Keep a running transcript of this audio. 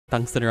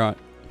Tungsten rod.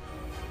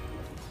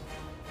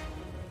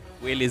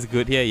 Whale is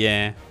good here,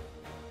 yeah.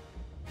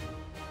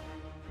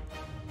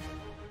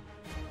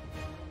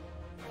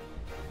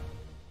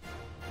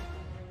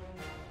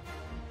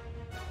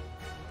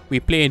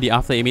 We play the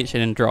after image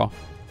and then draw.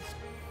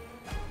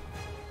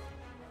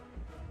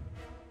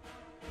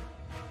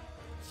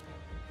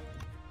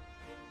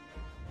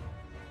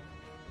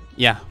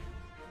 Yeah.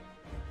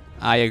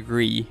 I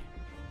agree.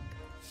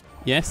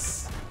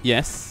 Yes.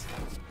 Yes.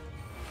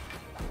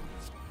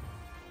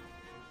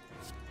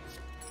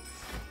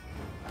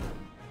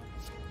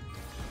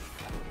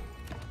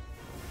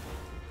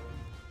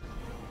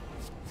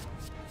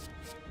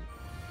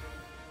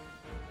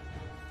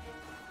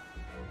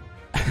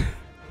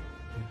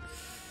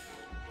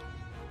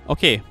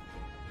 Okay.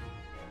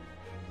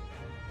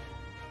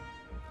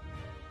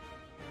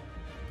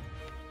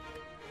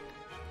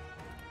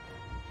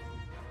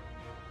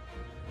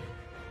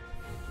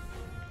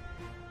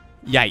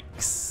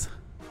 Yikes.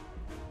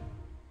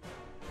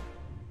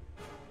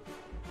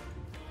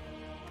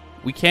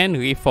 We can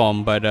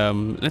reform, but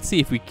let's see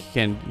if we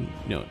can,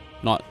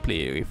 not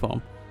play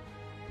reform.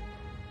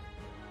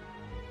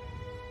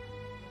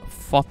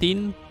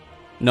 14?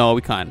 No,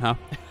 we can't, huh?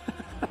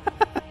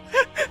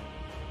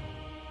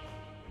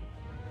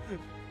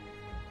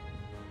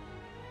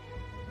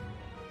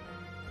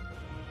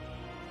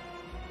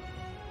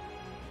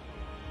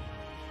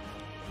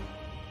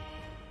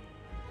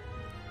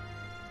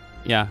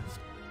 Yeah.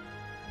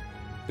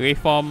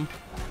 Reform.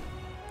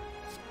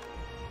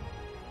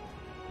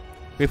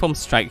 Reform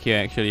strike here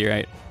actually,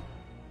 right?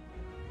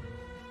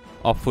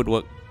 Or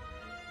footwork.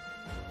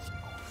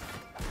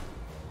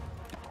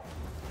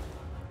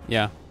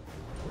 Yeah.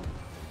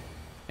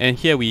 And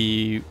here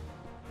we...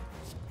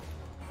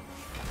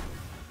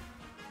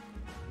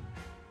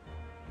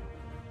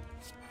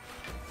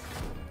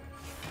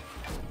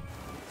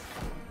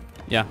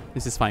 Yeah,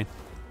 this is fine.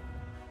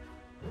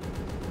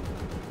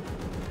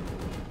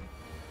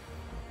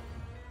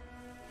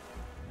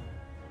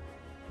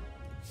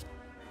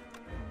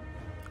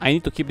 I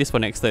need to keep this for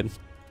next turn.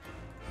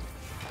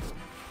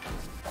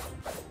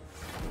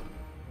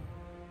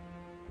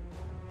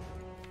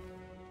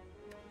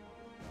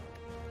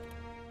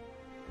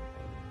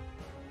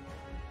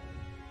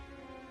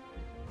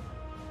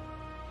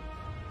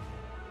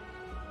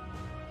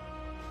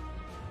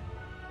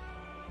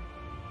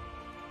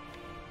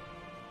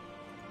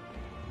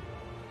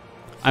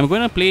 I'm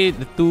gonna play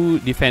the 2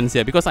 defense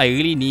here because I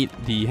really need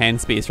the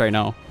hand space right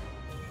now.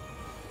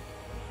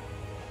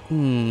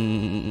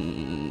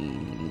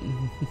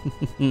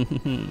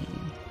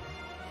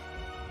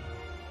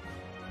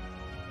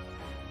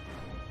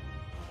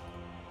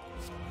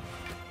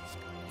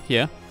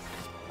 Here.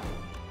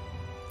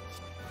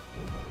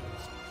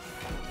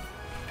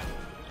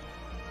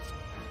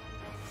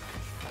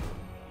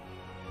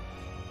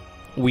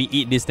 We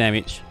eat this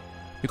damage.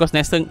 Because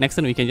next turn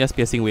we can just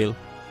piercing whale.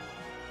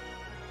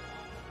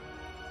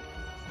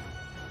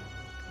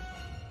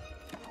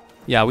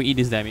 Yeah, we eat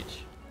this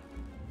damage.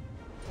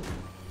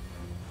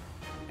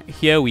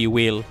 Here we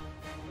whale.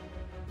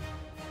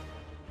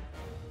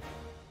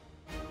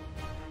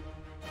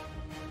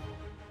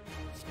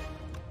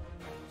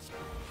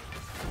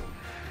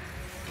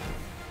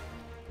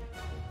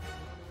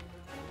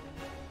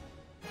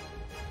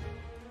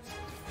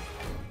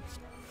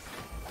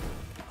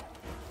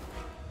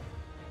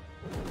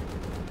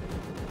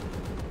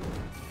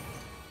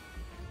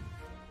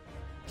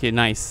 Okay,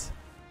 nice.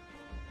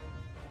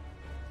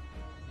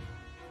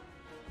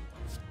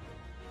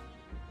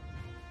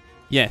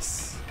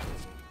 Yes.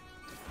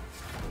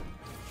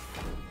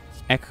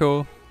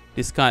 Echo,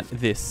 discard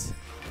this.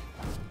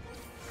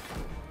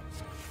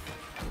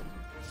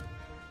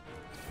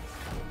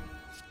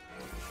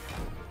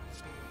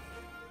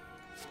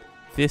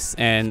 This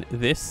and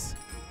this.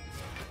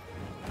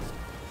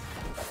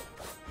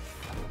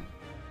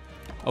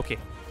 Okay.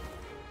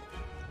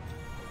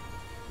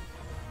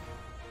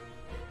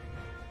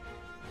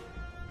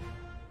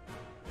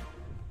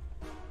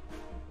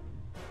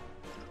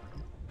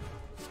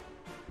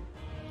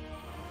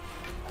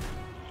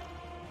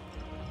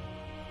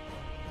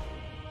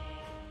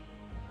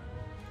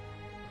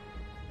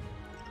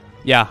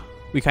 Yeah,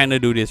 we kind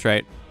of do this,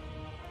 right?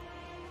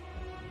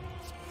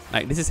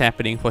 Like, this is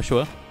happening for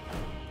sure.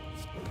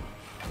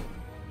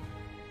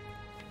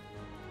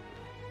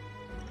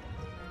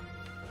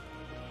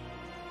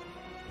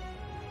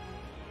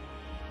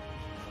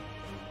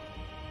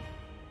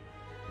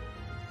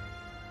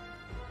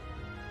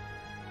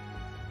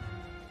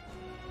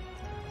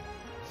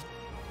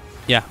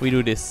 Yeah, we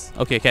do this.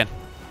 Okay, can.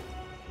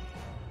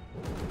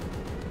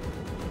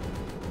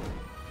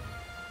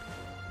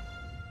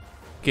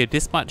 Okay,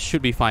 this part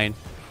should be fine.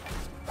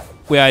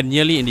 We are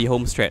nearly in the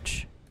home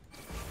stretch.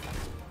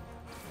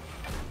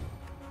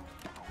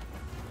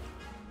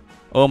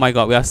 Oh my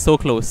god, we are so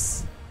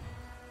close.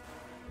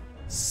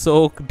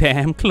 So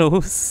damn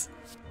close.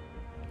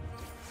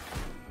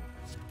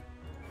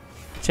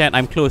 Chat,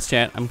 I'm close,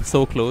 chat. I'm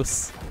so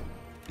close.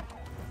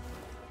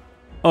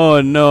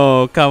 Oh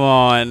no, come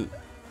on.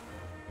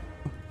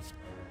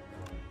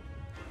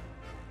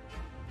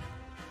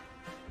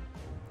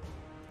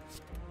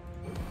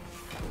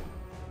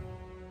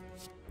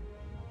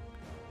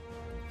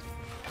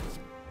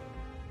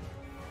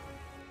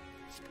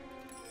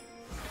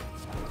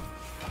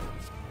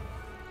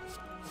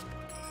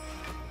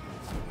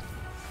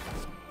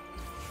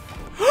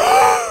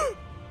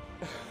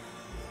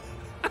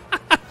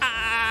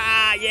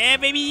 Yeah,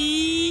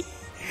 baby!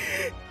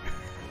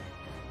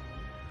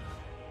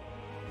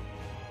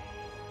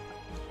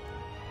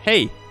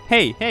 Hey,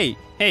 hey, hey,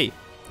 hey,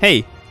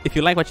 hey, if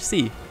you like what you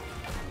see,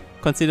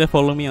 consider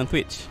following me on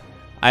Twitch.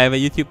 I have a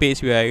YouTube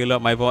page where I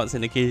load my VODs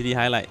and occasionally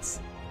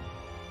highlights.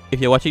 If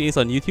you're watching this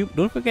on YouTube,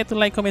 don't forget to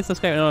like, comment,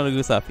 subscribe, and all the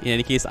good stuff. In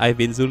any case, I've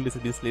been Zul, this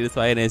has been Slater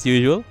Spire, and as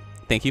usual,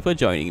 thank you for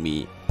joining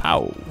me.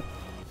 Pow!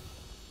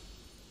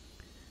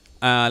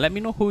 Let me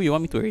know who you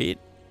want me to raid.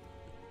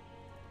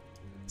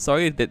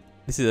 Sorry that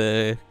this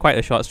is quite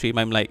a short stream.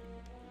 I'm like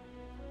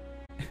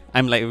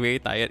very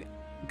tired.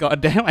 God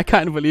damn, I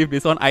can't believe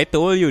this one. I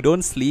told you,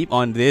 don't sleep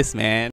on this, man.